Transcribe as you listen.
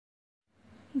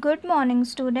Good morning,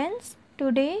 students.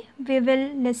 Today we will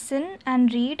listen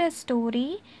and read a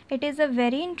story. It is a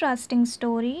very interesting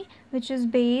story which is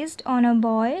based on a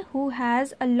boy who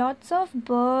has a lots of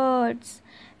birds.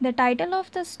 The title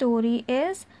of the story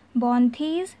is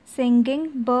Bounthy's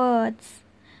Singing Birds.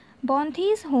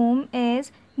 Bounthy's home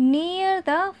is near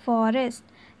the forest.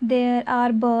 There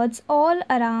are birds all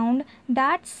around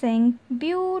that sing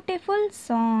beautiful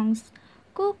songs.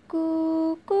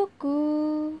 Cuckoo,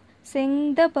 cuckoo,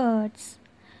 sing the birds.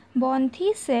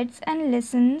 Bounthy sits and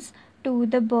listens to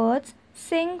the birds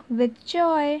sing with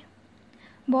joy.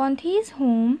 Bounthy's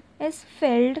home is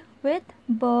filled with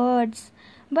birds,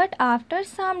 but after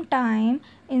some time,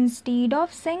 instead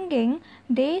of singing,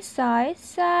 they sigh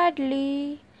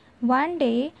sadly. One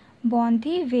day,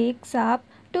 Bounthy wakes up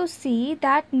to see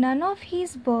that none of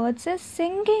his birds is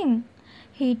singing.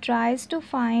 He tries to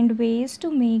find ways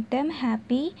to make them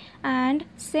happy and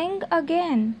sing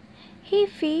again. He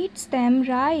feeds them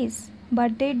rice,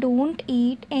 but they don't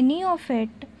eat any of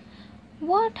it.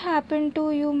 "What happened to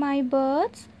you, my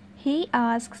birds?" he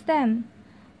asks them.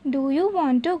 "Do you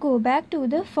want to go back to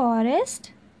the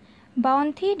forest?"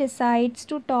 Bounthy decides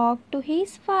to talk to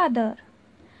his father.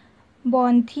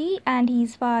 Bounthy and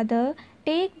his father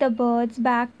take the birds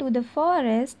back to the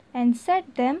forest and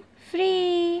set them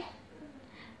free.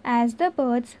 As the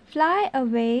birds fly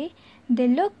away, they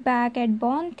look back at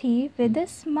Bounthy with a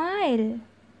smile.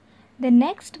 The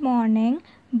next morning,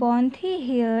 Bounthy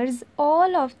hears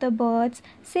all of the birds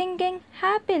singing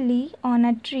happily on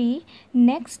a tree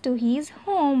next to his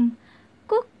home.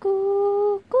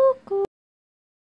 Cuckoo, cuckoo.